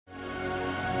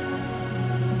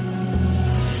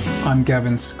I'm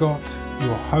Gavin Scott,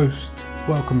 your host.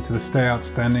 Welcome to the Stay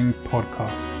Outstanding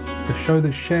podcast, the show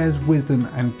that shares wisdom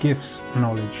and gifts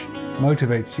knowledge,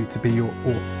 motivates you to be your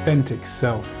authentic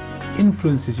self,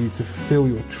 influences you to fulfill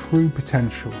your true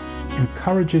potential,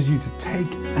 encourages you to take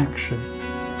action,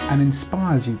 and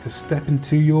inspires you to step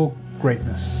into your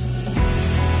greatness.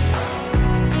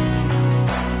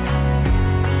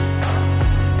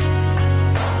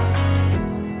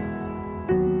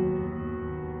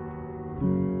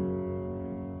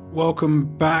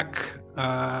 Welcome back,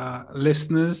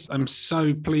 listeners. I'm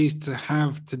so pleased to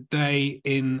have today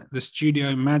in the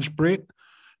studio Majbrit,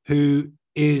 who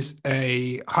is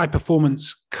a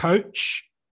high-performance coach.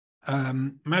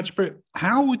 Majbrit,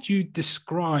 how would you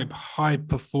describe high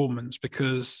performance?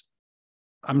 Because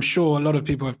I'm sure a lot of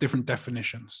people have different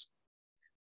definitions.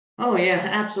 Oh yeah,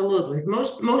 absolutely.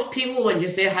 Most people, when you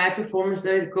say high performance,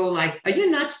 they go like, "Are you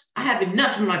nuts? I have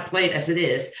enough on my plate as it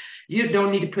is. You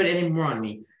don't need to put any more on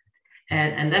me."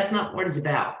 And that's not what it's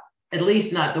about, at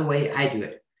least not the way I do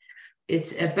it.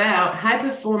 It's about high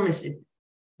performance.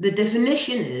 The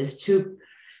definition is to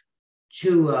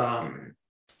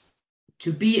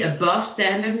be above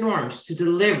standard norms, to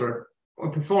deliver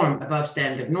or perform above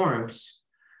standard norms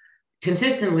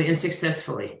consistently and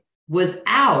successfully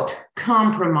without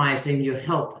compromising your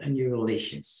health and your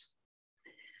relations.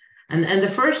 And the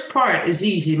first part is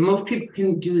easy. Most people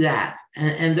can do that.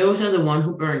 And those are the one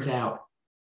who burns out.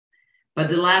 But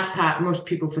the last part, most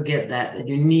people forget that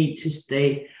you need to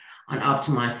stay on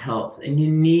optimized health and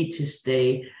you need to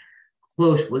stay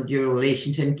close with your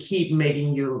relations and keep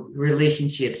making your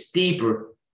relationships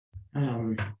deeper.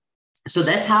 So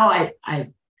that's how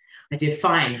I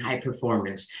define high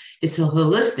performance. It's a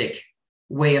holistic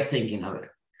way of thinking of it.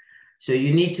 So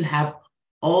you need to have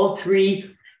all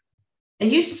three. I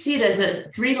used to see it as a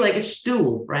three-legged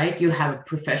stool, right? You have a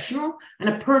professional and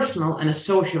a personal and a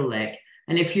social leg.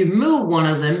 And if you move one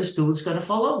of them, the stool is going to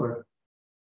fall over.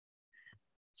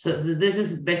 So this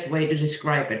is the best way to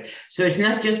describe it. So it's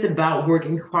not just about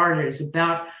working harder. It's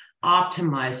about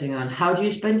optimizing on how do you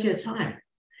spend your time?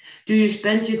 Do you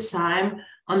spend your time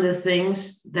on the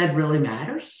things that really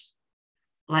matters?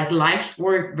 Like life's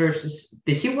work versus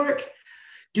busy work?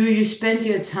 Do you spend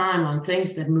your time on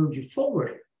things that move you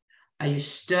forward? Are you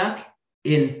stuck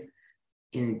in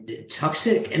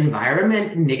toxic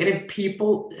environment, negative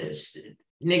people,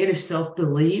 negative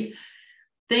self-belief,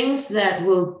 things that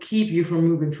will keep you from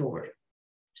moving forward?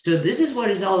 So this is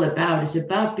what it's all about. It's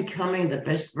about becoming the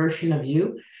best version of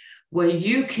you, where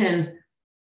you can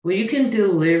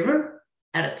deliver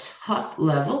at a top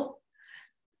level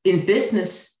in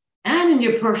business and in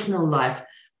your personal life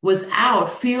without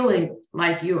feeling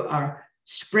like you are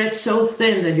spread so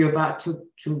thin that you're about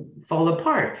to fall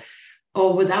apart,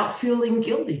 or without feeling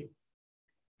guilty.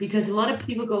 Because a lot of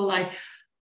people go like,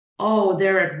 oh,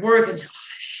 they're at work and I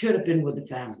should have been with the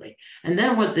family. And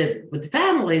then with the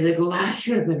family, they go, I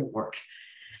should have been at work.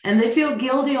 And they feel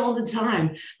guilty all the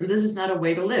time. And this is not a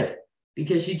way to live,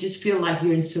 because you just feel like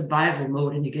you're in survival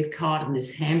mode and you get caught in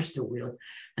this hamster wheel.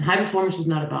 And high performance is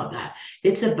not about that.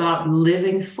 It's about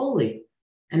living fully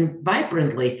and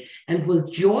vibrantly and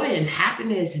with joy and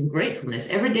happiness and gratefulness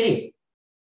every day.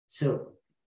 So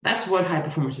that's what high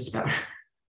performance is about.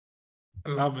 I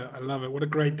love it. I love it. What a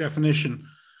great definition.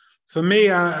 For me,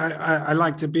 I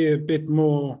like to be a bit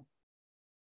more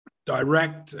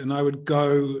direct, and I would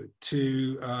go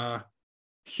to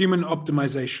human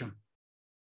optimization.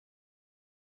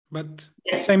 But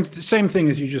yes. Same thing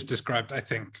as you just described, I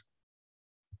think.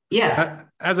 Yeah.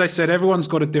 As I said, everyone's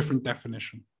got a different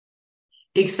definition.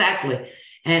 Exactly.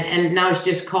 And now it's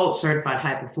just called Certified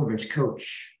High Performance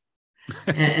Coach.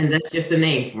 and that's just the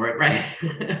name for it,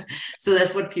 right? So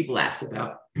that's what people ask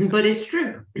about. But it's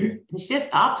true. It's just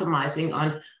optimizing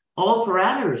on all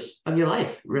parameters of your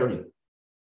life, really.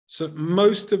 So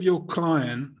most of your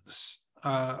clients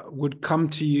would come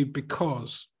to you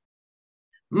because?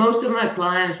 Most of my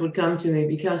clients would come to me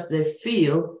because they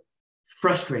feel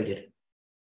frustrated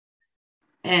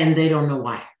and they don't know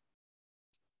why.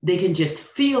 They can just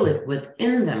feel it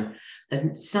within them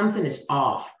that something is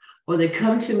off. Or they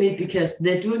come to me because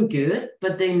they're doing good,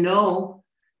 but they know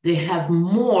they have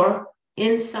more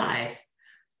inside,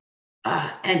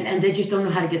 and they just don't know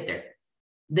how to get there.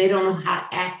 They don't know how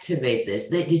to activate this.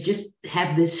 They just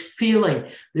have this feeling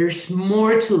there's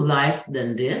more to life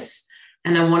than this,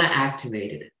 and I want to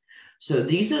activate it. So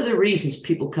these are the reasons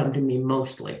people come to me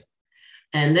mostly.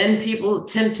 And then people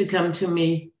tend to come to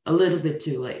me a little bit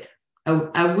too late.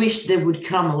 I wish they would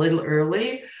come a little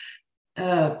early,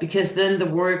 because then the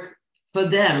work for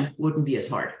them wouldn't be as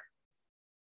hard.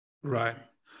 Right.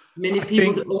 Many I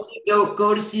people think only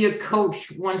go to see a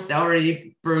coach once they're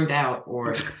already burned out,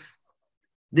 or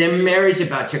their marriage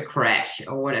about to crash,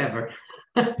 or whatever.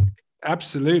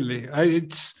 absolutely.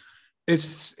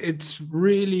 It's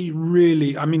really,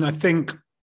 really. I mean, I think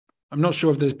I'm not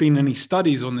sure if there's been any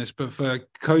studies on this, but for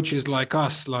coaches like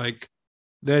us, like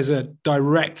there's a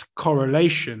direct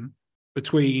correlation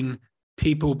between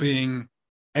people being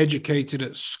educated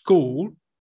at school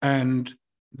and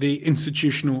the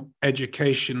institutional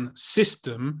education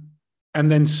system, and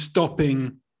then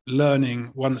stopping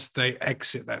learning once they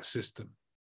exit that system.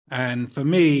 And for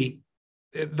me,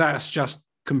 that's just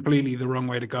completely the wrong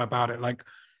way to go about it. Like,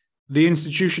 the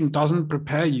institution doesn't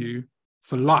prepare you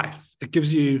for life. It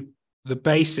gives you the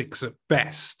basics at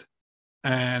best.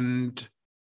 And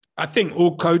I think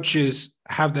all coaches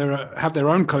have their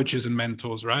own coaches and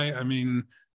mentors, right? I mean,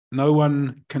 no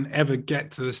one can ever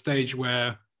get to the stage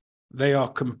where they are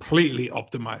completely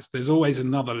optimized. There's always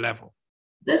another level.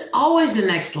 There's always the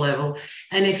next level.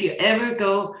 And if you ever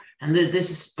go, and this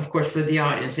is, of course, for the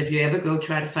audience, if you ever go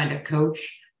try to find a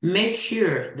coach, make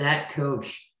sure that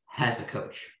coach has a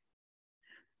coach.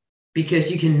 Because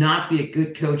you cannot be a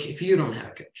good coach if you don't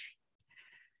have a coach.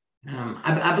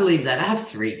 I believe that. I have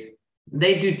 3.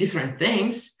 They do different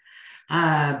things,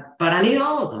 but I need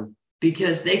all of them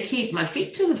because they keep my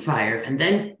feet to the fire, and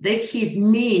then they keep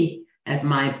me at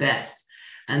my best.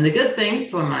 And the good thing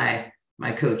for my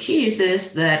coachees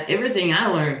is that everything I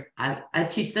learn, I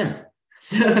teach them.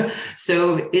 So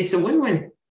it's a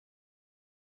win-win.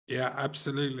 Yeah,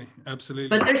 absolutely. Absolutely.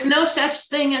 But there's no such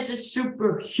thing as a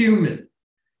superhuman.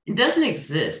 It doesn't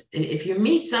exist. If you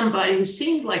meet somebody who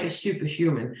seems like a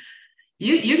superhuman,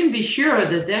 you can be sure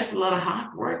that there's a lot of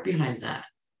hard work behind that.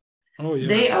 Oh, yeah.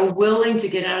 They are willing to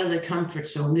get out of the comfort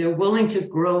zone. They're willing to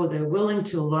grow. They're willing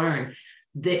to learn.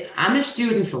 I'm a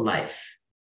student for life.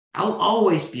 I'll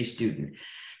always be a student.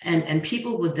 And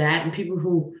people with that, and people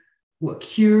who are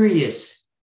curious,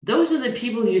 those are the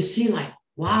people you see like,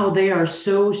 wow, they are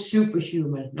so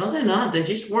superhuman. No, they're not. They're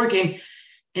just working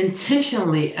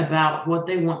intentionally about what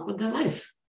they want with their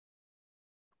life.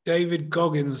 David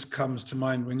Goggins comes to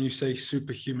mind when you say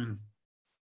superhuman.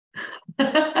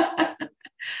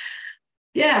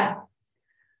 Yeah.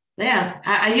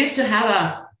 I used to have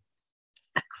a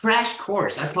crash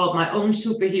course. I called my own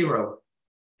superhero.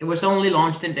 It was only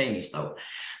launched in Danish, though.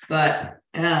 But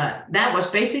that was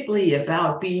basically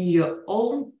about being your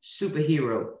own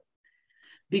superhero,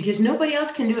 because nobody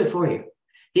else can do it for you.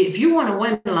 If you want to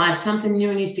win in life, something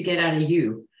new needs to get out of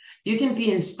you. You can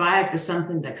be inspired by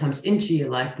something that comes into your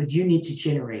life, but you need to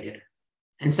generate it.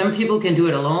 And some people can do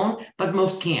it alone, but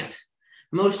most can't.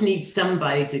 Most need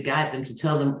somebody to guide them, to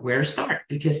tell them where to start.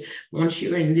 Because once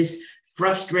you're in this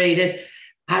frustrated,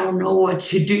 I don't know what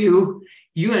to do,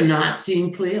 you are not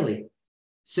seeing clearly.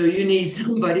 So you need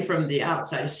somebody from the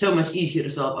outside. It's so much easier to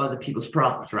solve other people's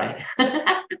problems, right?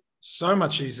 So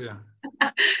much easier.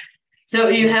 So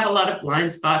you have a lot of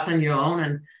blind spots on your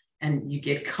own, and you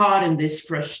get caught in this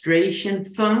frustration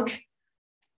funk,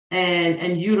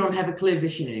 and you don't have a clear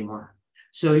vision anymore.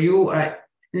 So you are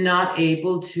not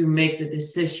able to make the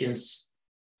decisions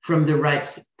from the right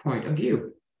point of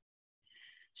view.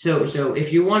 So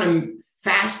if you want to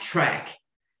fast track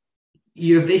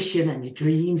your vision and your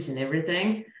dreams and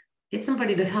everything, get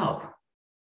somebody to help.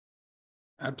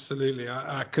 Absolutely.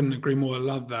 I couldn't agree more. I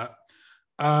love that.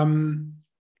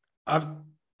 I've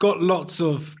got lots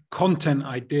of content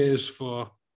ideas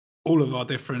for all of our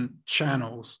different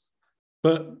channels,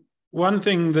 but one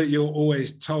thing that you're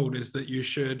always told is that you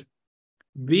should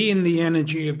be in the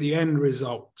energy of the end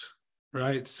result,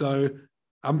 right? So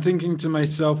I'm thinking to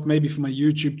myself, maybe for my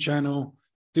YouTube channel,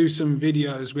 do some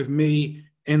videos with me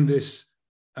in this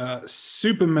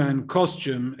Superman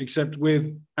costume, except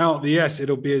without the S,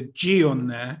 it'll be a G on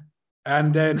there.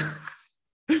 And then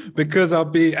because I'll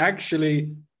be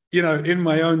actually, in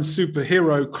my own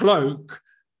superhero cloak,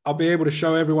 I'll be able to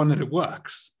show everyone that it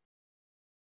works.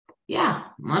 Yeah,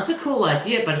 that's a cool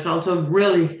idea, but it's also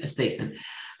really a statement.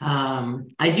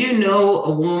 I do know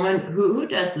a woman who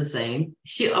does the same.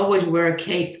 She always wears a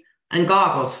cape and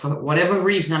goggles for whatever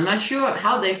reason. I'm not sure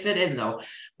how they fit in, though,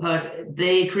 but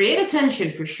they create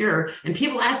attention for sure. And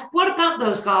people ask, what about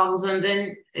those goggles? And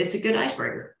then it's a good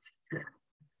icebreaker.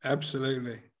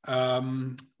 Absolutely.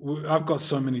 I've got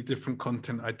so many different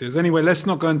content ideas. Anyway, let's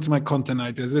not go into my content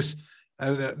ideas.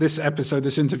 This episode,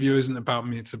 this interview isn't about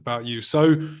me. It's about you.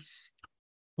 So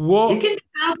what? It can be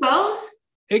about both.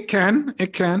 It can.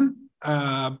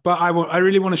 But I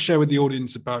really want to share with the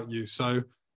audience about you. So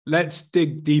let's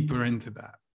dig deeper into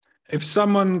that. If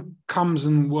someone comes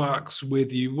and works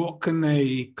with you, what can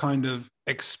they kind of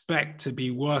expect to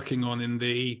be working on in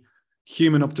the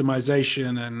human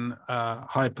optimization and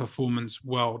high performance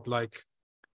world. Like,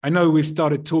 I know we've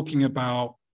started talking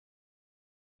about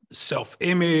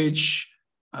self-image,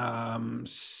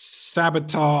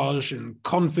 sabotage and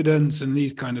confidence and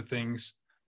these kind of things.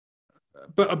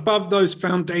 But above those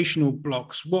foundational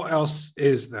blocks, what else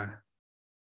is there?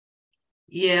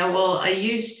 Yeah, well, I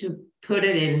used to put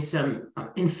it in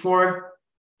four,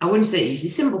 I wouldn't say easy,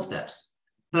 simple steps,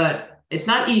 but it's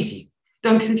not easy.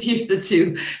 Don't confuse the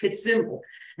two. It's simple.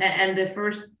 And the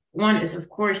first one is, of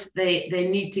course, they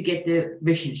need to get the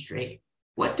vision straight.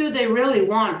 What do they really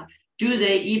want? Do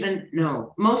they even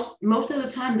know? Most of the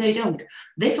time they don't.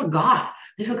 They forgot.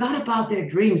 They forgot about their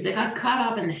dreams. They got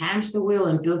caught up in the hamster wheel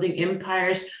and building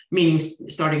empires, meaning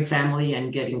starting family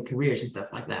and getting careers and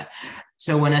stuff like that.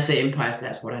 So when I say empires,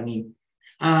 that's what I mean.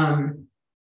 And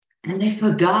they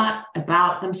forgot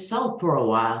about themselves for a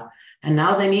while. And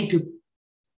now they need to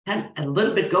kind of a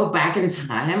little bit go back in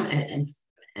time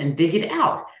and dig it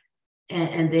out.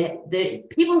 And they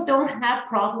people don't have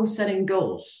problem setting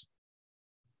goals.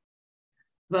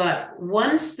 But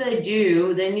once they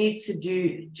do, they need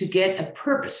to get a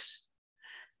purpose.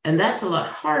 And that's a lot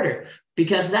harder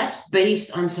because that's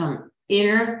based on some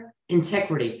inner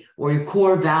integrity or your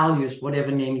core values,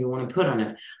 whatever name you want to put on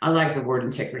it. I like the word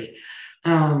integrity.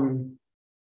 And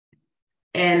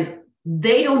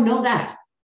they don't know that,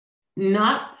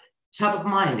 not top of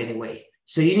mind anyway.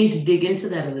 So you need to dig into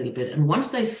that a little bit. And once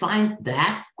they find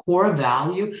that core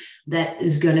value, that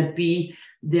is going to be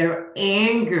their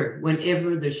anger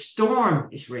whenever the storm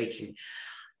is raging.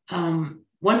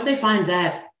 Once they find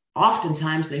that,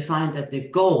 oftentimes they find that the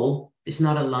goal is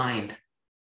not aligned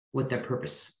with their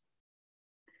purpose.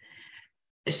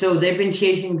 So they've been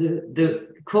chasing the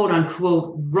quote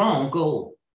unquote wrong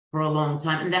goal for a long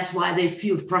time. And that's why they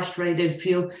feel frustrated,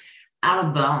 feel out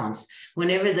of balance.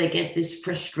 Whenever they get this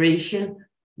frustration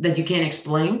that you can't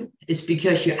explain, it's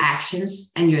because your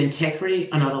actions and your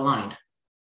integrity are not aligned.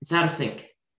 It's out of sync.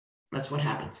 That's what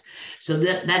happens. So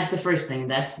that's the first thing.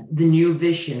 That's the new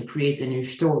vision, create the new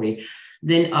story.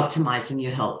 Then optimizing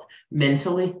your health,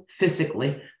 mentally,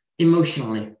 physically,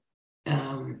 emotionally.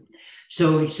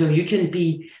 So you can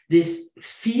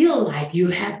feel like you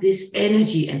have this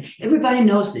energy, and everybody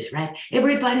knows this, right?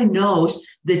 Everybody knows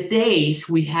the days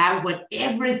we have when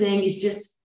everything is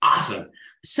just awesome.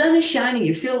 Sun is shining,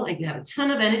 you feel like you have a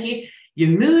ton of energy,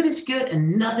 your mood is good,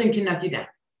 and nothing can knock you down.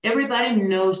 Everybody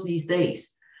knows these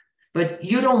days, but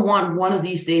you don't want one of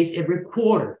these days every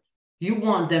quarter. You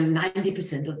want them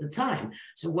 90% of the time.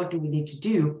 So what do we need to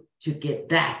do to get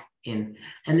that in?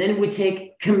 And then we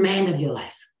take command of your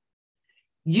life.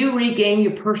 You regain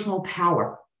your personal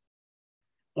power,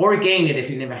 or gain it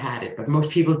if you never had it, but most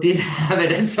people did have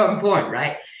it at some point,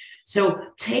 right? So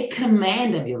take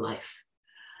command of your life,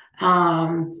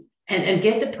 and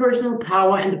get the personal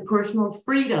power and the personal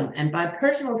freedom. And by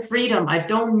personal freedom, I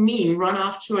don't mean run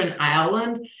off to an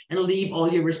island and leave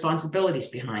all your responsibilities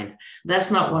behind. That's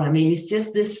not what I mean. It's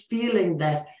just this feeling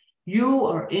that you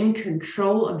are in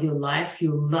control of your life.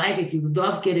 You like it. You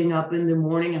love getting up in the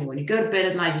morning. And when you go to bed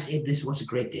at night, you say, this was a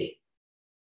great day.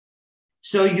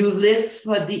 So you live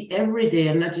for the everyday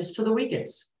and not just for the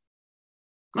weekends.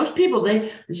 Most people,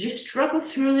 they just struggle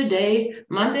through the day,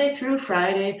 Monday through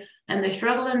Friday, and they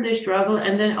struggle and they struggle.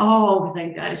 And then, oh,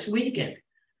 thank God it's weekend.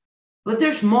 But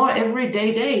there's more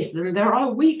everyday days than there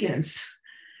are weekends.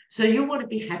 So you want to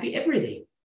be happy every day.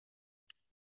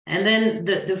 And then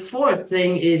the fourth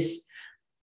thing is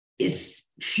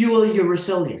fuel your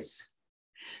resilience.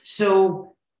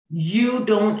 So you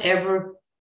don't ever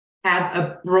have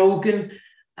a broken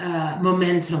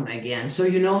momentum again. So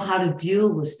you know how to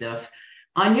deal with stuff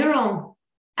on your own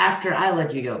after I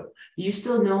let you go. You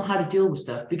still know how to deal with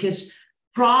stuff because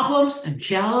problems and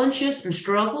challenges and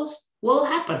struggles will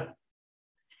happen.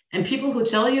 And people who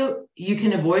tell you you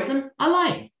can avoid them are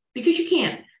lying because you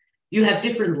can't. You have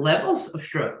different levels of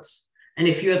struggles. And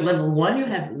if you're at level 1, you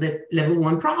have level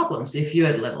 1 problems. If you're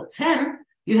at level 10,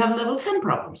 you have level 10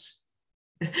 problems.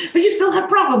 But you still have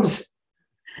problems.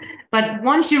 But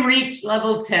once you reach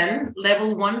level 10,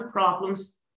 level 1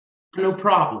 problems are no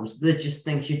problems. They're just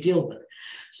things you deal with.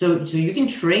 So you can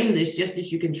train this just as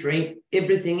you can train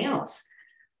everything else.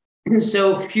 And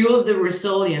so fuel the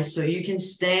resilience so you can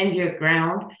stand your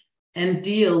ground and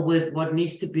deal with what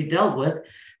needs to be dealt with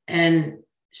and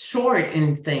sort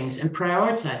in things and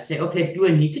prioritize. Say, okay, do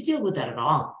I need to deal with that at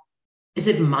all? Is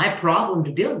it my problem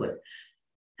to deal with?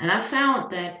 And I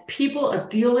found that people are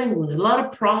dealing with a lot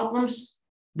of problems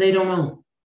they don't know.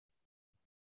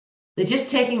 They're just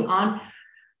taking on.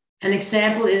 An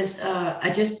example is I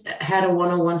just had a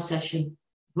one-on-one session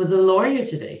with a lawyer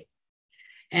today.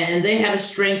 And they have a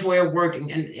strange way of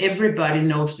working, and everybody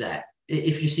knows that.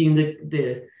 If you've seen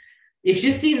if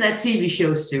you've seen that TV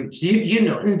show Suits, you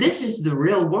know, and this is the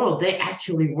real world. They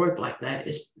actually work like that.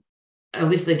 At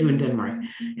least they do in Denmark.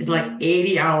 It's like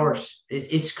 80 hours.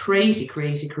 It's crazy,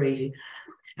 crazy, crazy.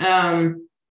 And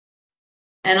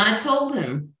I told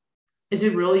him, is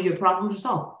it really your problem to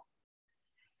solve?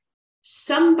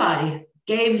 Somebody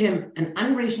gave him an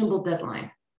unreasonable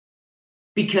deadline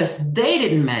because they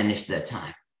didn't manage their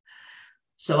time.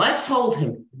 So I told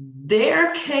him,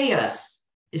 their chaos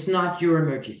is not your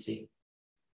emergency.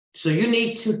 So you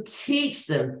need to teach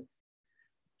them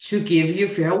to give you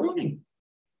fair warning.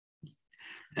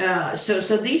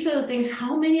 So these are the things.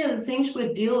 How many of the things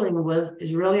we're dealing with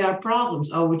is really our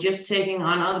problems? Or we're just taking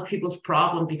on other people's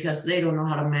problem because they don't know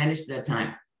how to manage their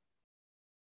time.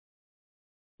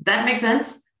 That makes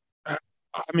sense? I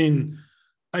mean,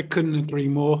 I couldn't agree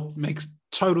more. Makes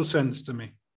total sense to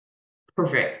me.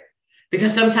 Perfect.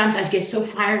 Because sometimes I get so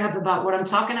fired up about what I'm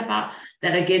talking about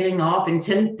that I'm getting off in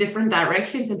 10 different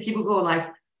directions, and people go like,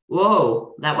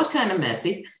 whoa, that was kind of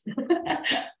messy.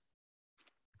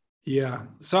 Yeah.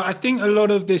 So I think a lot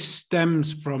of this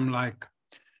stems from like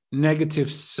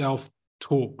negative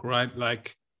self-talk, right?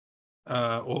 Like,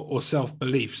 or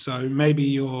self-belief. So maybe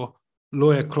your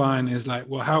lawyer client is like,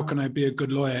 well, how can I be a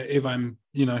good lawyer if I'm,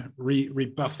 you know,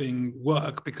 rebuffing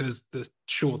work because the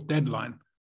short deadline?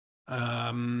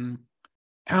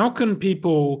 How can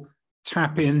people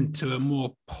tap into a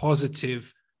more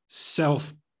positive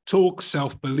self-talk,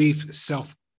 self-belief,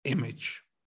 self-image?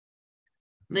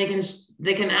 They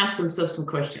can ask themselves some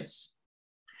questions.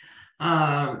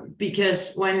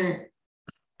 Because when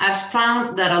I've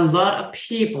found that a lot of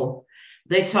people,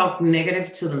 they talk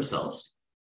negative to themselves.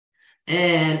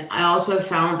 And I also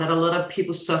found that a lot of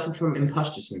people suffer from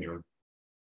imposter syndrome.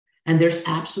 And there's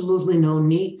absolutely no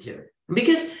need to.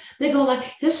 Because they go like,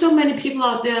 there's so many people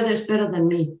out there that's better than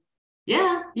me.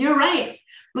 Yeah, you're right.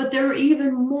 But there are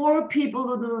even more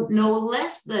people who know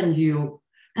less than you.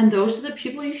 And those are the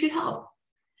people you should help.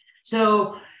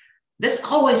 So there's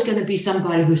always going to be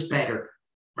somebody who's better,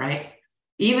 right?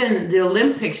 Even the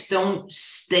Olympics don't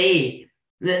stay.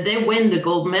 They win the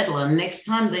gold medal, and next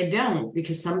time they don't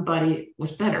because somebody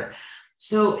was better.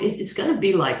 So it's going to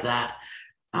be like that.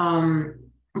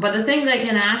 But the thing they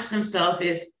can ask themselves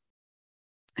is,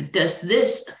 does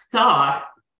this thought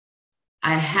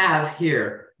I have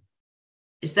here,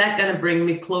 is that going to bring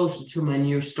me closer to my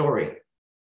new story?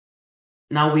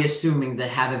 Now we're assuming they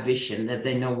have a vision, that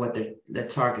they know what their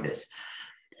target is.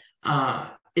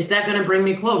 Is that going to bring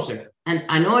me closer? And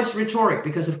I know it's rhetoric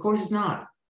because of course it's not,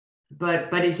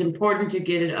 but it's important to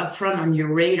get it up front on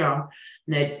your radar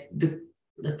that the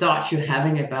thoughts you're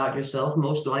having about yourself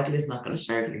most likely is not going to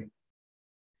serve you.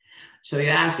 So you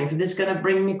ask, if this is going to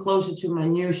bring me closer to my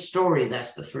new story,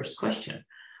 that's the first question.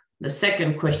 The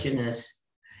second question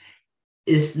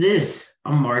is this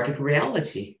a market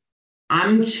reality?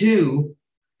 I'm too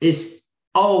is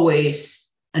always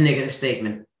a negative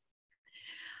statement.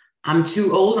 I'm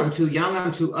too old, I'm too young,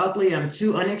 I'm too ugly, I'm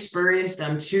too unexperienced,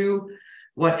 I'm too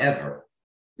whatever.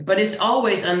 But it's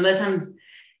always,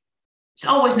 it's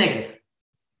always negative.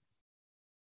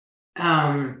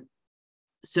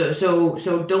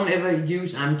 So don't ever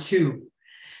use I'm too.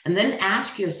 And then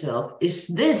ask yourself, is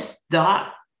this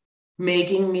thought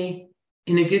making me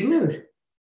in a good mood?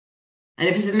 And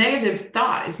if it's a negative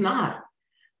thought, it's not.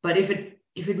 But if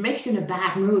it makes you in a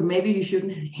bad mood, maybe you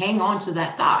shouldn't hang on to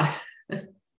that thought,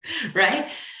 right?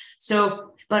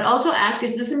 So, but also ask,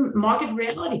 is this a market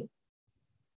reality?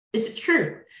 Is it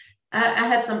true? I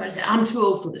had somebody say, I'm too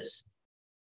old for this.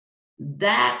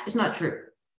 That is not true.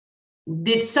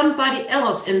 Did somebody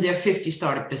else in their 50s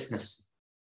start a business?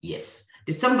 Yes.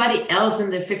 Did somebody else in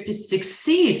their 50s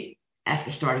succeed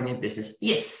after starting a business?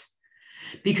 Yes.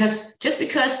 Because just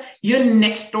because your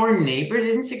next door neighbor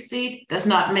didn't succeed does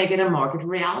not make it a market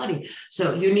reality.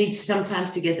 So you need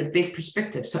sometimes to get the big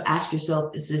perspective. So ask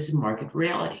yourself, is this a market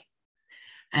reality?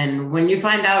 And when you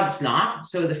find out it's not,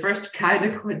 so the first kind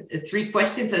of 3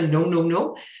 questions and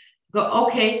no, go,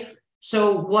 okay,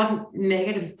 so what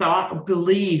negative thought or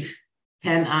belief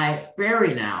can I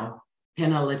bury now?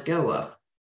 Can I let go of?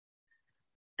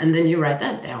 And then you write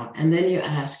that down. And then you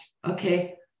ask,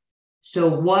 okay, so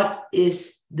what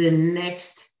is the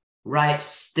next right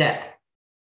step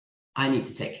I need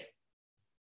to take?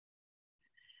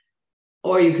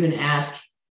 Or you can ask,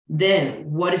 then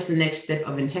what is the next step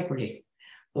of integrity?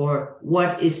 Or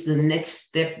what is the next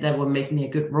step that will make me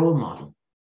a good role model?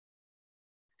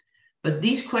 But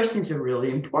these questions are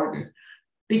really important,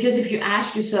 because if you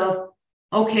ask yourself,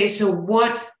 okay, so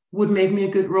what would make me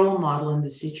a good role model in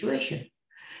this situation?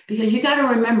 Because you got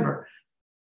to remember,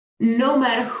 no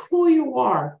matter who you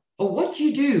are or what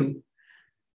you do,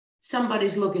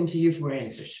 somebody's looking to you for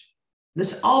answers.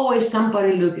 There's always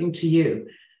somebody looking to you.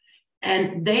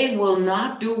 And they will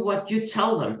not do what you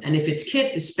tell them. And if it's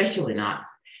kid, especially not,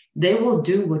 they will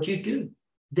do what you do.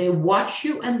 They watch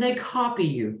you and they copy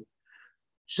you.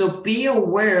 So be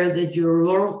aware that you're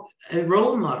a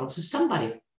role model to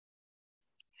somebody.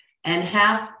 And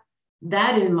have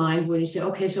that in mind when you say,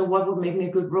 okay, so what would make me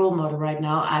a good role model right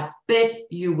now? I bet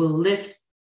you will lift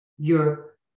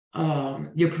your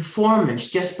performance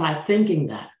just by thinking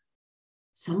that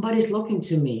somebody's looking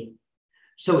to me.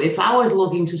 So if I was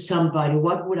looking to somebody,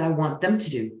 what would I want them to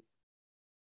do?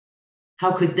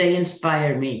 How could they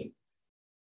inspire me?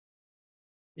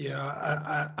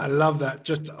 Yeah, I love that.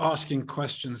 Just asking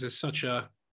questions is such a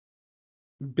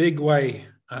big way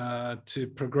to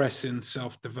progress in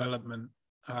self-development.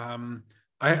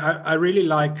 I really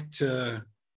like to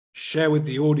share with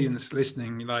the audience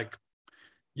listening, like,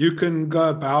 you can go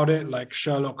about it like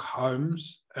Sherlock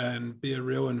Holmes and be a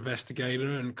real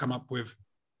investigator and come up with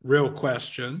real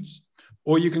questions,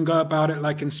 or you can go about it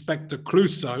like Inspector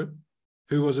Clouseau,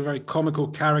 who was a very comical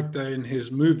character in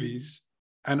his movies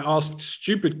and asked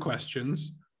stupid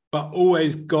questions, but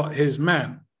always got his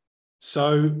man.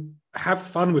 So have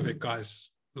fun with it, guys.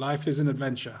 Life is an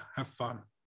adventure. Have fun.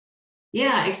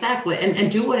 Yeah, exactly.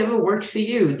 And do whatever works for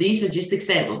you. These are just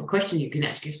examples, questions you can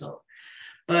ask yourself.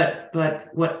 But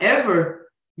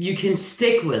whatever you can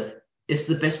stick with is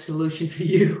the best solution for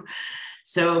you.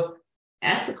 So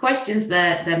ask the questions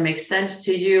that make sense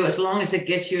to you, as long as it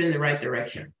gets you in the right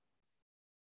direction.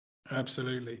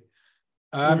 Absolutely.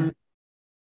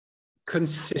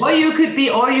 Consistent. Or you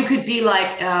could be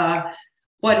like,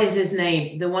 what is his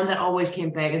name? The one that always came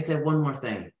back and said one more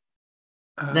thing.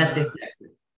 That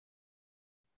detective.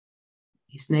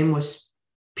 His name was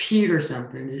Peter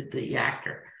something, the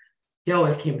actor. He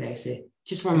always came back and said,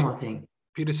 just one more thing.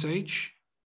 Peter Sage?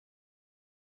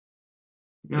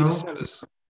 No. Peter Sellers.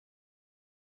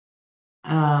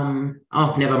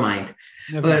 Oh, never mind.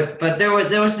 But there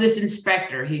was this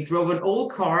inspector. He drove an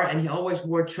old car and he always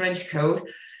wore a trench coat,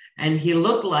 and he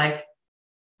looked like,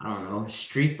 I don't know,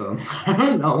 street bum. I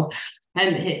don't know.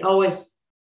 And he always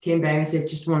came back and said,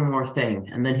 just one more thing.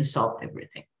 And then he solved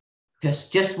everything. Because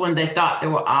just when they thought they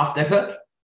were off the hook,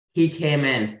 he came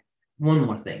in. One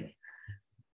more thing.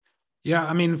 Yeah,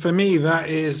 I mean, for me, that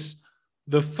is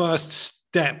the first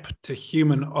step to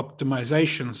human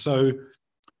optimization. So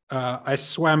I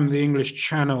swam the English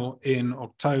Channel in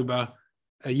October.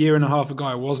 A year and a half ago,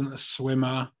 I wasn't a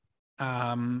swimmer.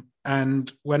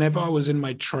 And whenever I was in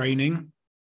my training,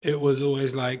 it was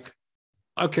always like,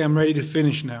 okay, I'm ready to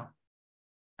finish now.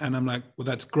 And I'm like, well,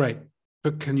 that's great.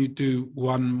 But can you do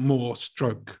one more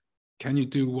stroke? Can you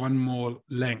do one more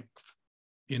length?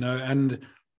 You know, and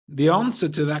the answer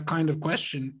to that kind of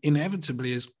question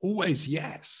inevitably is always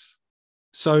yes.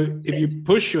 So if you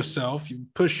push yourself, you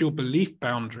push your belief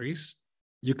boundaries,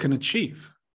 you can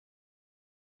achieve.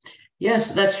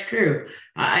 Yes, that's true.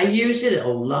 I use it a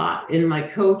lot in my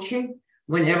coaching.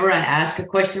 Whenever I ask a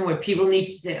question where people need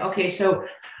to say, okay, so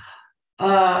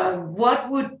what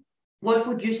would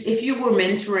you, if you were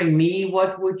mentoring me,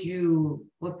 what would you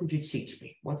teach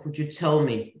me? What would you tell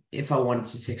me if I wanted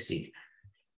to succeed?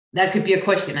 That could be a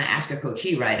question I ask a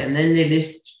coachee, right? And then they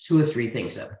list 2 or 3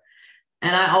 things up.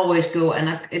 And I always go, and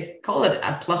I call it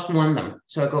a +1 them.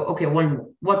 So I go, okay,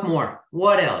 what more?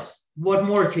 What else? What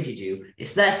more could you do?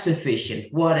 Is that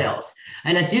sufficient? What else?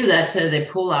 And I do that so they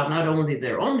pull out not only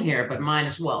their own hair, but mine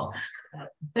as well.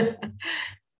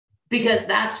 Because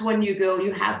that's when you go,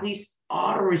 you have these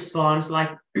auto response, like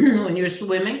when you're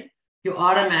swimming, you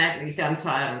automatically say, I'm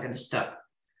tired, I'm going to stop.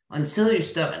 Until you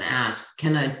stop and ask,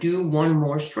 can I do one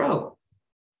more stroke?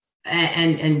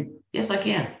 And yes, I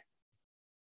can.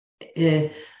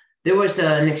 There was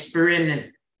an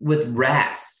experiment with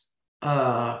rats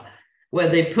where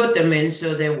they put them in,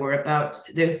 so they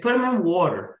put them in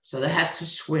water, so they had to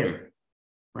swim,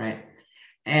 right?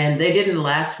 And they didn't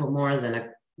last for more than a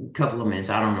couple of minutes,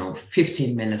 I don't know,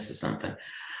 15 minutes or something.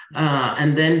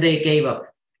 And then they gave up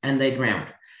and they drowned.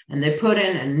 And they put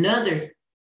in another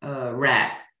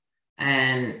rat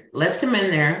and left him in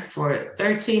there for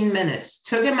 13 minutes,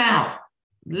 took him out,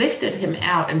 lifted him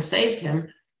out and saved him,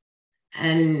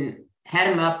 and had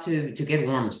him up to get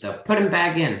warm and stuff, put him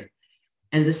back in.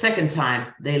 And the second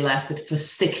time, they lasted for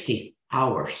 60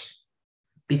 hours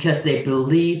because they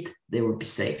believed they would be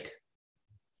saved.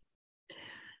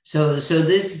 So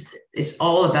this is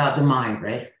all about the mind,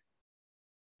 right?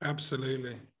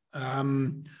 Absolutely. I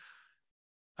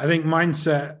think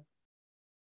mindset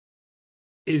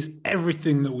is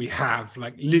everything that we have.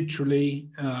 Like literally,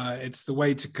 it's the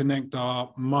way to connect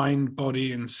our mind,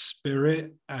 body, and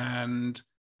spirit. And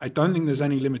I don't think there's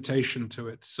any limitation to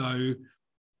it. So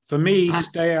for me,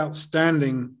 Stay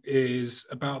Outstanding is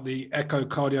about the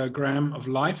echocardiogram of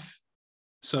life.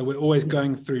 So we're always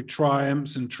going through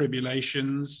triumphs and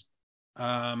tribulations.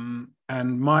 And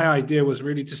my idea was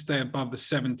really to stay above the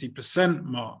 70%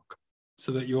 mark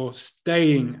so that you're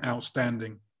staying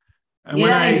outstanding. And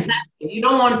exactly. You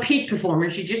don't want peak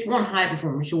performance. You just want high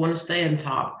performance. You want to stay on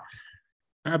top.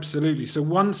 Absolutely. So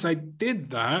once I did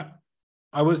that,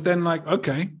 I was then like,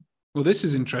 okay, well, this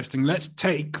is interesting. Let's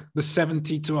take the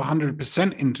 70 to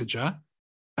 100% integer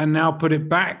and now put it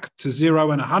back to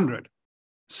 0 and 100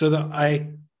 so that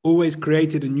I always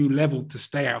created a new level to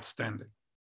stay outstanding.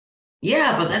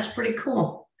 Yeah, but that's pretty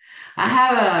cool.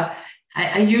 I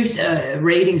use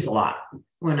ratings a lot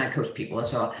when I coach people.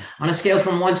 So on a scale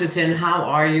from 1 to 10, how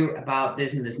are you about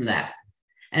this and this and that?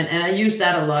 And I use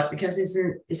that a lot because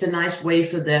it's a nice way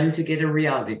for them to get a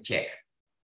reality check.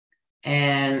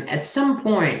 And at some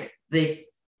point, they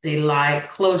lie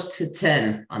close to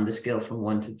 10 on the scale from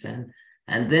 1 to 10.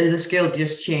 And then the scale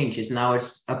just changes. Now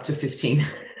it's up to 15.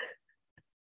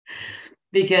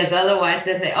 Because otherwise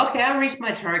they say, okay, I reached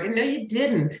my target. No, you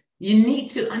didn't. You need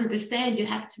to understand you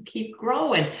have to keep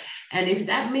growing. And if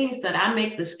that means that I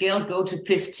make the scale go to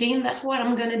 15, that's what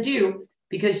I'm going to do,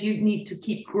 because you need to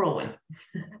keep growing.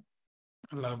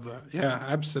 I love that. Yeah,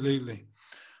 absolutely.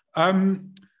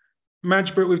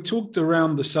 Majbrit, we've talked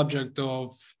around the subject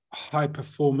of high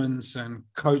performance and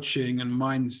coaching and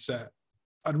mindset.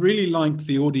 I'd really like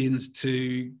the audience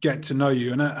to get to know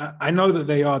you. And I know that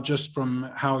they are just from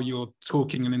how you're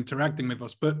talking and interacting with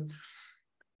us, but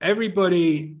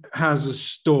everybody has a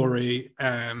story,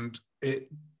 and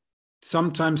it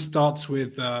sometimes starts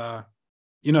with, a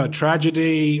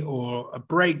tragedy or a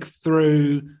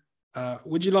breakthrough.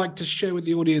 Would you like to share with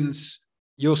the audience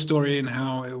your story and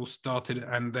how it all started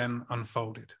and then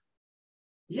unfolded?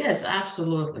 Yes,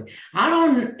 absolutely.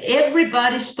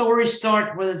 Everybody's story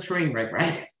starts with a train wreck,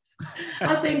 right?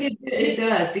 I think it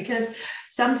does, because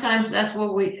sometimes that's what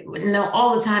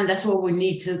all the time, that's what we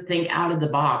need to think out of the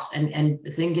box and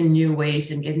think in new ways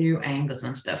and get new angles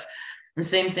and stuff. The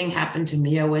same thing happened to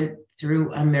me. I went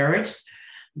through a marriage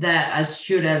that I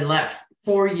should have left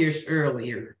 4 years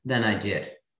earlier than I did.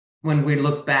 When we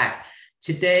look back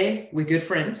today, we're good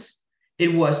friends.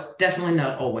 It was definitely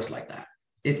not always like that.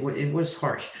 It was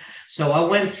harsh. So I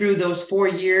went through those 4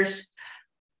 years.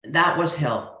 That was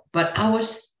hell. But I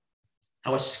was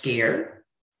scared.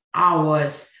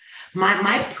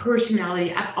 My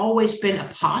personality, I've always been a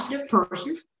positive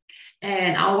person,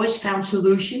 and I always found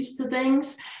solutions to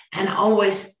things, and I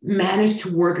always managed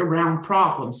to work around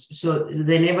problems. So I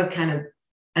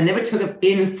never took them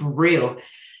in for real.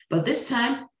 But this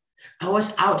time I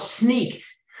was out sneaked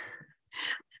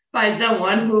by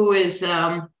someone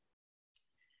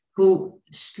who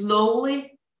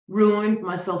slowly ruined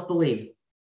my self-belief.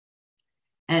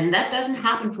 And that doesn't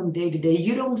happen from day to day.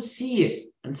 You don't see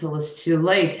it until it's too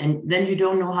late. And then you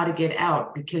don't know how to get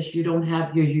out because you don't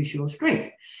have your usual strength.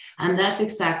 And that's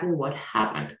exactly what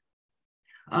happened.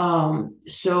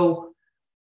 So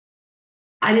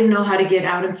I didn't know how to get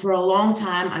out. And for a long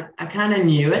time, I kind of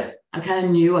knew it. I kind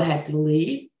of knew I had to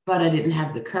leave, but I didn't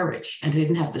have the courage. I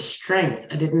didn't have the strength.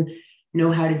 I didn't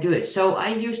know how to do it. So I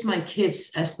used my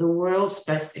kids as the world's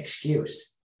best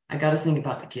excuse. I got to think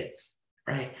about the kids,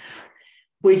 right?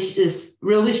 Which is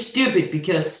really stupid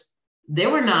because they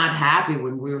were not happy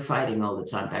when we were fighting all the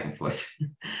time back and forth.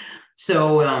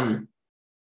 So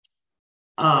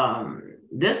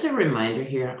there's a reminder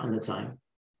here on the time.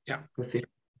 Yeah.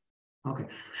 Okay.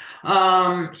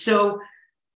 So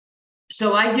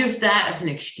I used that as an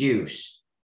excuse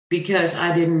because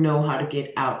I didn't know how to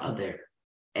get out of there.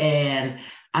 And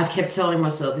I kept telling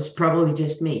myself, it's probably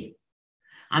just me.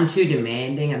 I'm too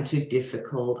demanding. I'm too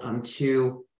difficult. I'm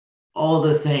too all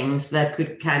the things that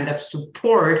could kind of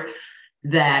support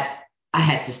that I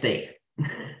had to stay.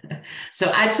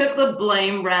 So I took the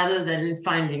blame rather than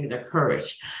finding the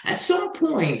courage. At some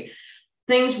point,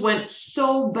 things went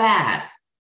so bad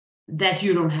that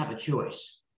you don't have a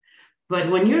choice. But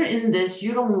when you're in this,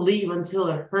 you don't leave until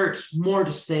it hurts more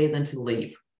to stay than to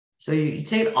leave. So you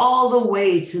take it all the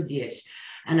way to the edge,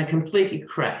 and I completely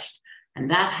crashed. And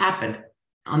that happened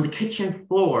on the kitchen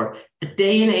floor a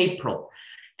day in April.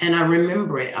 And I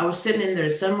remember it. I was sitting in there,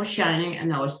 the sun was shining,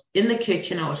 and I was in the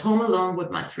kitchen. I was home alone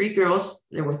with my 3 girls.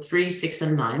 There were 3, 6,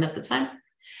 and 9 at the time.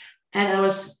 And I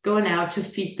was going out to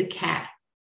feed the cat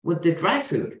with the dry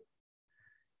food.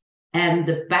 And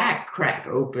the back crack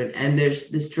open, and there's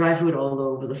this dry food all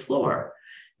over the floor.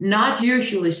 Not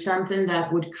usually something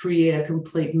that would create a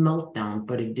complete meltdown,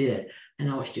 but it did. And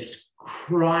I was just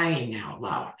crying out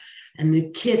loud. And the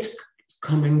kids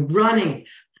coming running.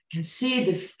 I can see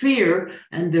the fear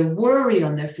and the worry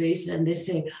on their face. And they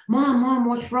say, Mom,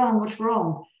 what's wrong? What's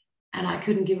wrong? And I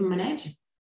couldn't give them an answer.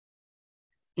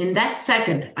 In that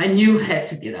second, I knew I had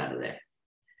to get out of there.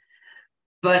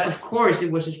 But of course,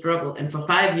 it was a struggle. And for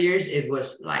 5 years, it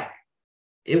was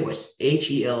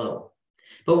HELL.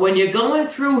 But when you're going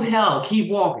through hell,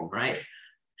 keep walking, right?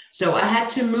 So I had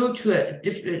to move to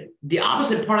the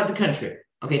opposite part of the country.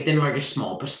 Okay, Denmark is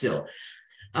small, but still.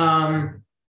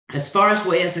 As far as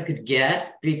away as I could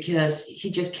get, because he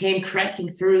just came crashing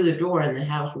through the door in the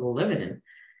house we were living in.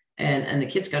 And the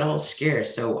kids got all scared.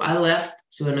 So I left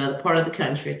to another part of the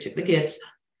country, took the kids,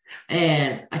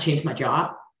 and I changed my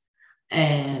job.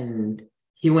 And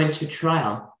he went to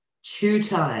trial 2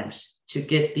 times to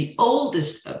get the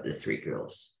oldest of the 3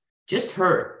 girls, just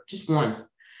her, just one.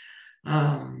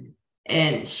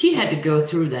 And she had to go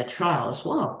through that trial as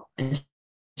well. And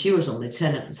she was only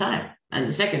 10 at the time. And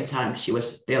the second time she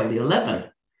was barely 11.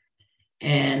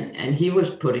 And he was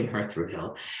putting her through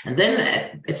hell. And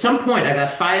then at some point I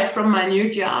got fired from my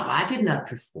new job. I did not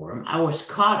perform. I was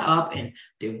caught up in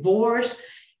divorce,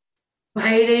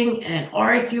 fighting and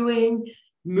arguing,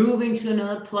 moving to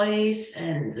another place,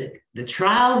 and the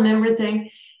trial and everything.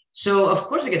 So of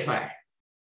course I get fired.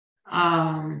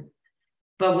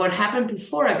 But what happened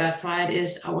before I got fired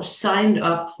is I was signed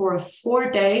up for a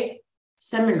 4-day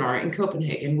seminar in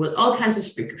Copenhagen with all kinds of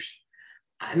speakers.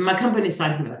 My company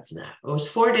signed me up for that. It was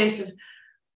 4 days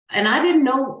and I didn't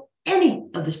know any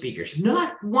of the speakers,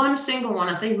 not one single one.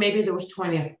 I think maybe there was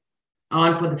 20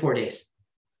 on for the 4 days.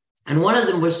 And one of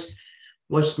them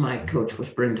was my coach, was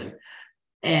Brendan.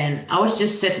 And I was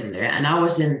just sitting there and I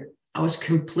was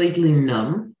completely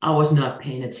numb. I was not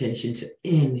paying attention to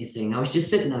anything. I was just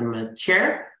sitting on my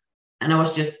chair and I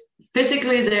was just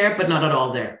physically there, but not at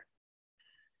all there.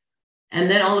 And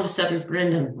then all of a sudden,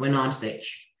 Brendan went on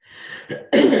stage.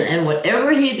 And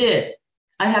whatever he did,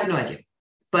 I have no idea.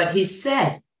 But he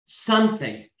said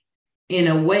something in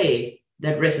a way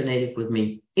that resonated with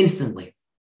me instantly.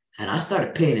 And I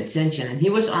started paying attention. And he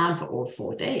was on for all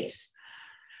 4 days.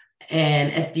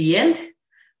 And at the end,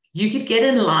 you could get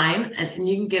in line and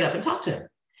you can get up and talk to him.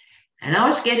 And I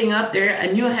was getting up there. I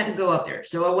knew I had to go up there.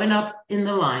 So I went up in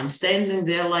the line, standing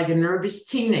there like a nervous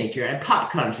teenager at a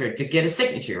pop concert to get a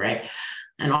signature, right?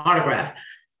 An autograph.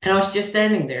 And I was just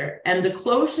standing there. And the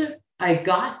closer I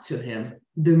got to him,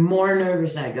 the more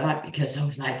nervous I got, because I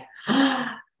was like,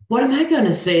 what am I going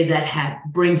to say that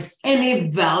brings any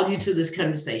value to this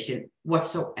conversation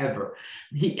whatsoever?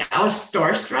 I was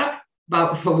starstruck,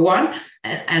 but for one,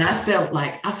 and I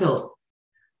felt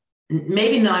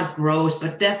maybe not gross,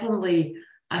 but definitely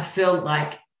I felt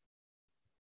like it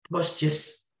was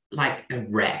just like a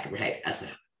wreck, right?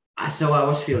 So I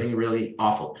was feeling really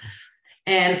awful.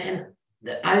 And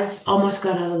I almost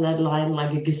got out of that line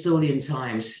like a gazillion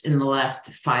times in the last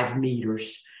 5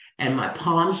 meters. And my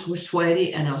palms were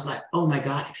sweaty. And I was like, oh my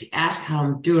God, if you ask how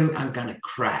I'm doing, I'm going to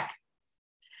crack.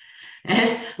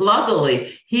 And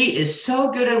luckily, he is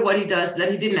so good at what he does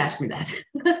that he didn't ask me that.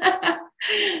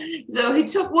 So he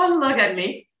took one look at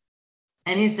me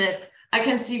and he said, I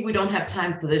can see we don't have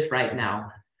time for this right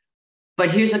now.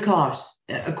 But here's a course.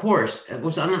 It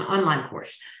was an online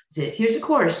course. He said, here's a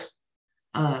course.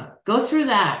 Go through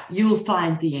that. You'll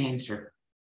find the answer.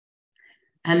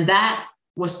 And that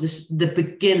was the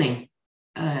beginning.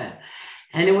 And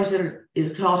it was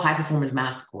called High Performance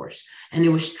Master Course. And it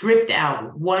was stripped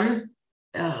out one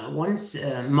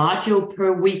module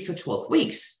per week for 12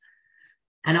 weeks.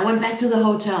 And I went back to the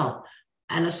hotel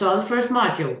and I saw the first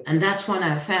module. And that's when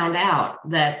I found out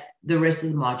that the rest of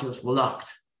the modules were locked.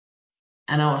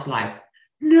 And I was like,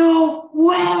 no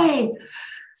way.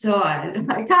 So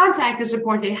I contacted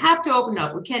support. They have to open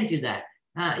up. We can't do that.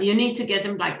 You need to get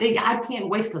them I can't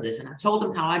wait for this. And I told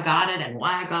them how I got it and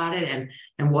why I got it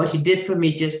and what he did for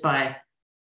me just by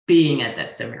being at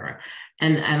that seminar.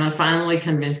 And I finally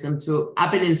convinced them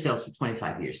I've been in sales for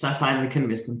 25 years. So I finally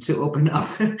convinced them to open up.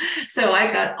 So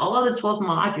I got all of the 12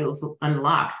 modules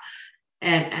unlocked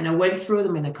and I went through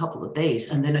them in a couple of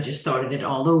days. And then I just started it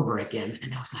all over again.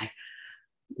 And I was like,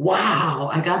 wow,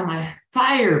 I got my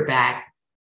fire back.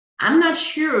 I'm not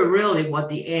sure really what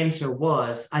the answer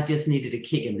was. I just needed a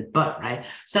kick in the butt, right?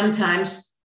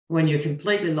 Sometimes when you're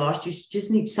completely lost, you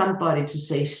just need somebody to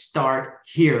say, start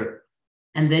here.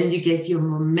 And then you get your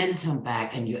momentum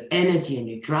back and your energy and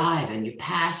your drive and your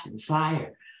passion,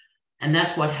 fire. And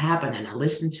that's what happened. And I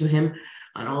listened to him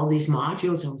on all these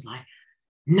modules. I was like,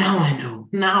 now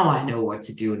I know what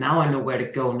to do. Now I know where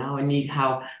to go. Now I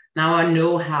Now I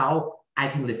know how I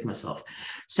can lift myself.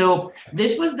 So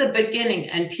this was the beginning,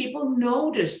 and people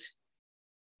noticed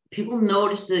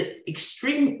the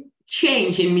extreme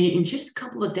change in me in just a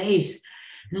couple of days.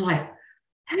 And they're like,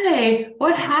 hey,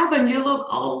 what happened? You look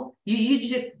all, you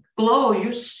just glow,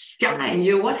 you shine,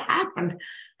 what happened?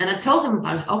 And I told them,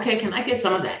 I was, okay, can I get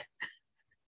some of that?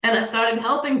 And I started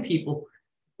helping people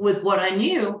with what I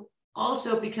knew,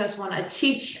 also because when I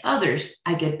teach others,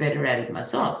 I get better at it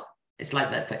myself. It's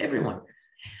like that for everyone.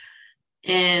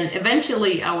 And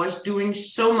eventually I was doing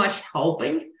so much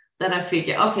helping that I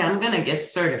figured, okay, I'm going to get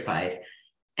certified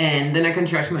and then I can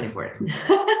charge money for it.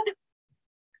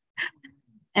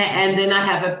 And then I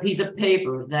have a piece of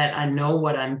paper that I know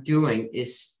what I'm doing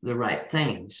is the right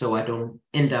thing. So I don't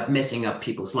end up messing up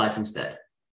people's life instead,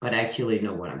 but I actually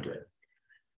know what I'm doing.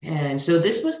 And so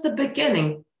this was the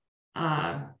beginning.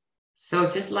 So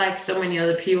just like so many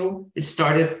other people, it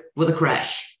started with a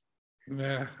crash.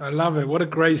 Yeah, I love it. What a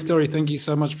great story. Thank you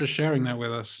so much for sharing that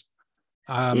with us.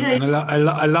 And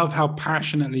I love how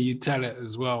passionately you tell it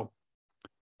as well.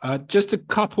 Just a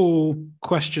couple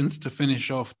questions to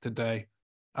finish off today.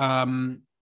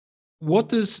 What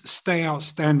does stay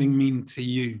outstanding mean to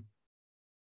you?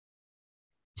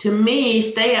 To me,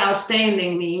 stay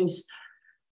outstanding means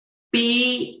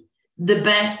be the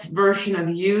best version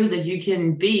of you that you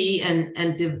can be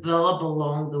and develop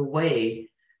along the way.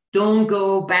 Don't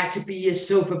go back to be a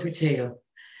sofa potato.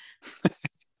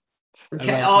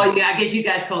 Okay. Oh, yeah, I guess you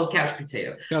guys call it couch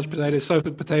potato. Couch potato,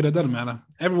 sofa potato, doesn't matter.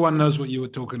 Everyone knows what you were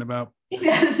talking about.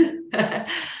 Yes.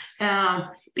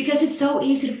 Because it's so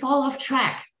easy to fall off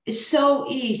track. It's so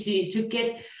easy to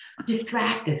get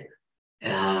distracted.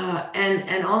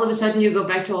 And all of a sudden you go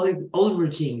back to all your old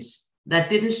routines that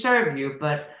didn't serve you.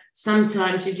 But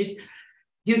sometimes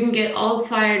you can get all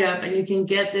fired up and you can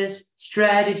get this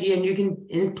strategy and you can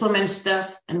implement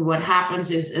stuff. And what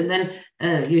happens is, and then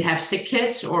you have sick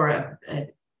kids or a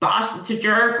boss that's a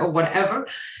jerk or whatever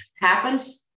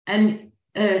happens. And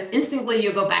instantly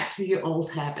you go back to your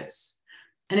old habits.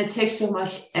 And it takes so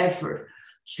much effort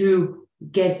to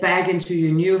get back into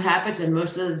your new habits. And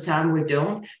most of the time we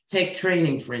don't. Take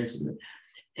training, for instance.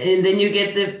 And then you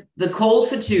get the cold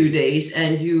for 2 days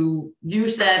and you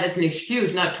use that as an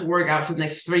excuse not to work out for the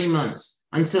next 3 months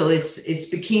until it's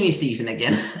bikini season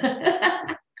again.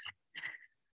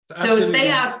 So stay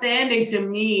outstanding to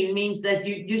me means that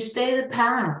you stay the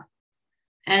path.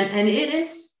 And it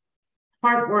is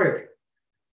hard work.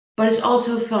 But it's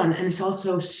also fun, and it's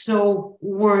also so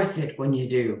worth it when you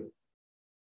do.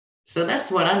 So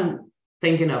that's what I'm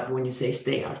thinking of when you say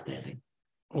stay outstanding.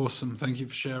 Awesome. Thank you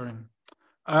for sharing.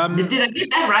 Did I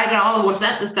get that right at all? Was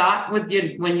that the thought when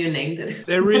you named it?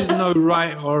 There is no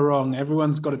right or wrong.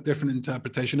 Everyone's got a different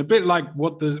interpretation. A bit like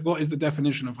what is the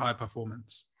definition of high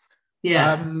performance?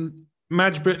 Yeah.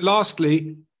 Majbrit,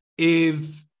 lastly,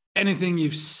 if anything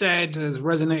you've said has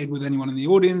resonated with anyone in the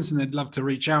audience and they'd love to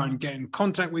reach out and get in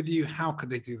contact with you, how could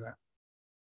they do that?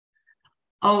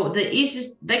 Oh, the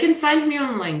easiest, they can find me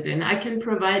on LinkedIn. I can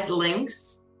provide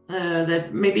links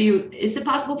that maybe is it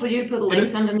possible for you to put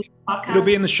links underneath the podcast? It'll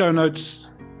be in the show notes.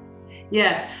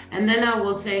 Yes. And then I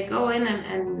will say, go in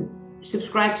and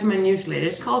subscribe to my newsletter.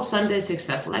 It's called Sunday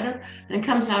Success Letter, and it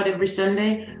comes out every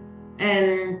Sunday.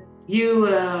 And you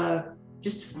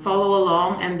just follow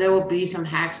along, and there will be some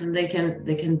hacks, and they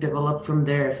can develop from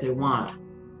there if they want.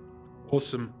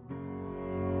 Awesome.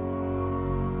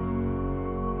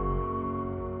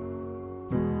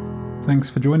 Thanks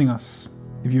for joining us.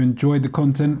 If you enjoyed the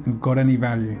content and got any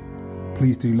value,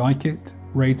 please do like it,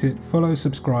 rate it, follow,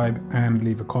 subscribe, and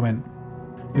leave a comment.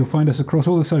 You'll find us across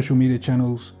all the social media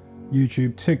channels: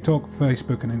 YouTube, TikTok,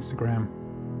 Facebook, and Instagram.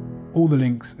 All the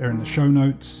links are in the show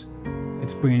notes.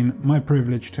 It's been my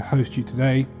privilege to host you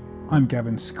today. I'm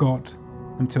Gavin Scott.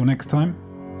 Until next time,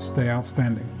 stay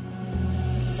outstanding.